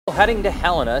Heading to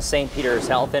Helena, St. Peter's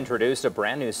Health introduced a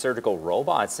brand new surgical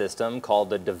robot system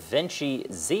called the Vinci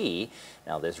Xi.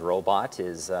 Now, this robot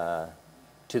is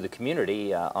to the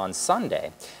community on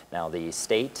Sunday. Now, the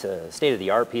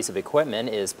state-of-the-art piece of equipment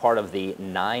is part of the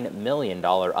 $9 million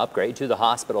upgrade to the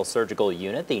hospital surgical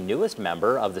unit. The newest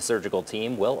member of the surgical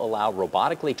team will allow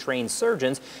robotically trained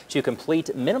surgeons to complete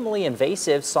minimally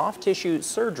invasive soft tissue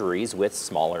surgeries with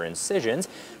smaller incisions.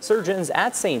 Surgeons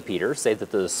at St. Peter's say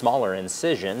that the smaller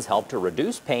incisions help to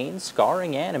reduce pain,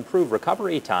 scarring, and improve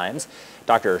recovery times.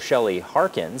 Dr. Shelley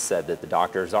Harkins said that the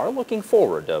doctors are looking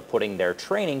forward to putting their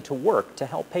training to work to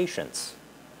help patients.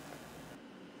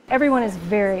 Everyone is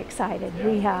very excited.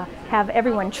 We have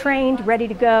everyone trained, ready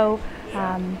to go.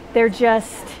 They're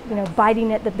just,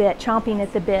 biting at the bit, chomping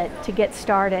at the bit to get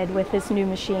started with this new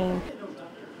machine.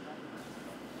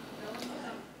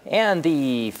 And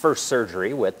the first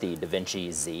surgery with the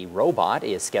Vinci Xi robot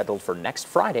is scheduled for next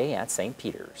Friday at St.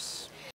 Peter's.